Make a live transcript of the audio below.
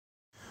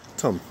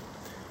Tom,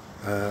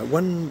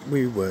 when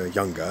we were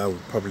younger, we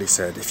probably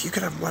said, if you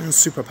could have one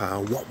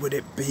superpower, what would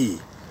it be?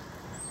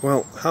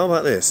 Well, how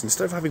about this?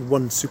 Instead of having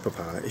one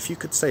superpower, if you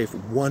could save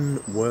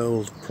one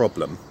world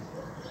problem,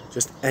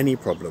 just any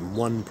problem,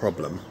 one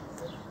problem,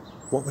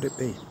 what would it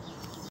be?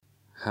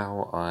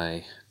 How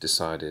I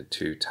decided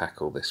to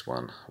tackle this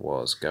one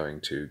was going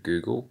to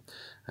Google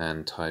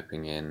and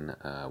typing in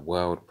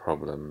world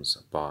problems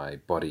by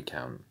body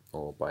count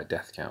or by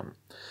death count.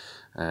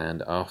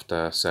 And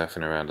after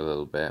surfing around a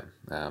little bit,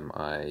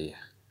 I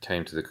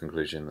came to the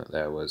conclusion that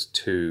there was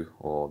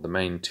the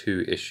main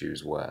two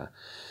issues were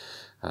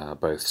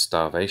both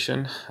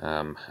starvation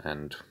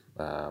and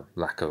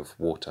lack of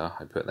water.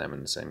 I put them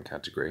in the same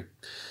category,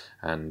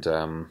 and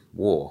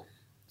war.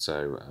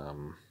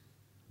 So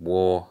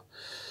war.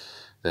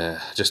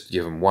 Just to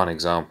give them one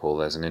example,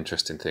 there's an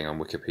interesting thing on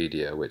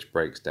Wikipedia which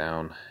breaks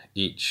down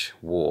each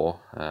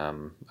war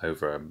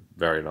over a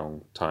very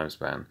long time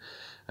span,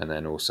 and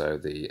then also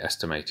the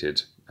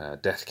estimated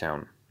death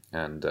count.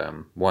 And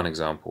one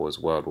example was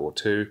World War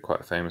II, quite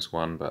a famous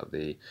one, but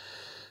the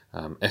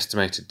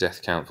estimated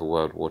death count for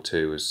World War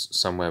II was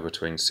somewhere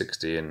between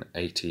 60 and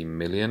 80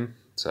 million.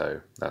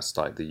 So that's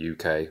like the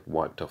UK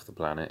wiped off the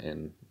planet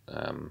in,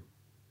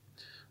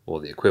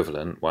 or the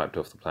equivalent wiped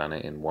off the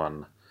planet in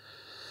one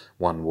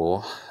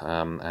war.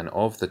 And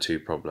of the two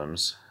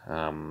problems,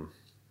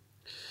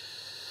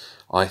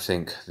 I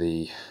think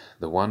the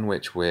one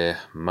which we're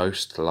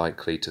most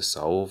likely to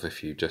solve,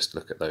 if you just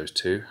look at those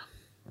two,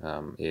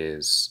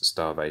 is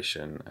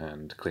starvation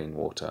and clean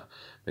water,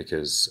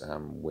 because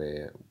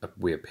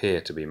we appear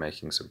to be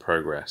making some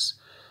progress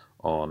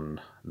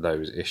on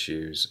those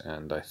issues,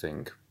 and I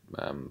think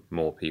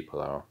more people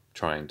are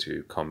trying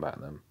to combat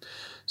them.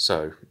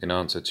 So, in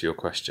answer to your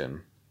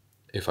question,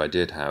 if I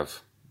did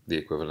have the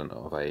equivalent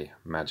of a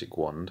magic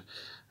wand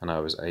and I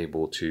was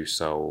able to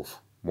solve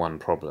one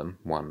problem,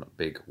 one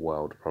big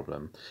world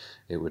problem,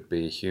 it would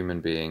be human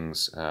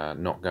beings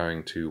not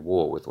going to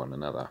war with one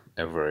another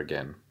ever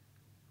again,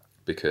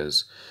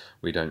 because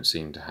we don't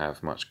seem to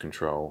have much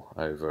control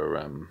over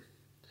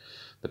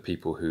the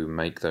people who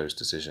make those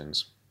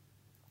decisions.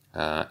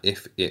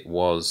 If it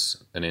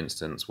was an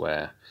instance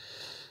where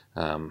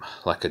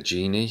like a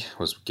genie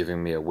was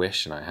giving me a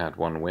wish and I had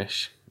one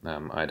wish,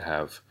 I'd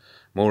have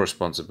more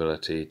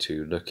responsibility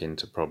to look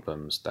into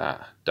problems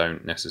that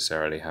don't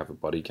necessarily have a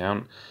body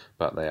count,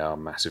 but they are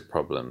massive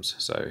problems.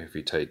 So if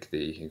you take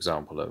the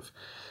example of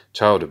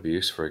child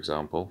abuse, for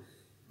example,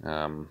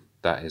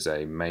 that is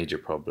a major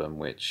problem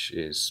which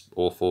is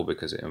awful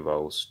because it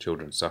involves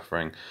children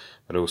suffering,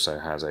 but also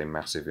has a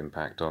massive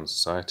impact on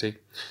society,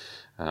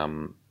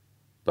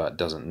 but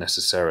doesn't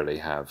necessarily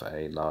have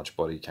a large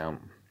body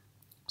count.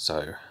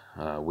 So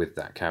with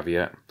that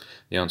caveat,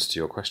 the answer to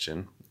your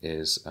question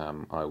is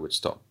I would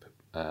stop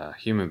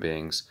human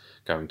beings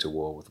going to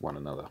war with one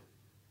another.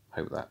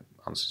 Hope that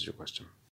answers your question.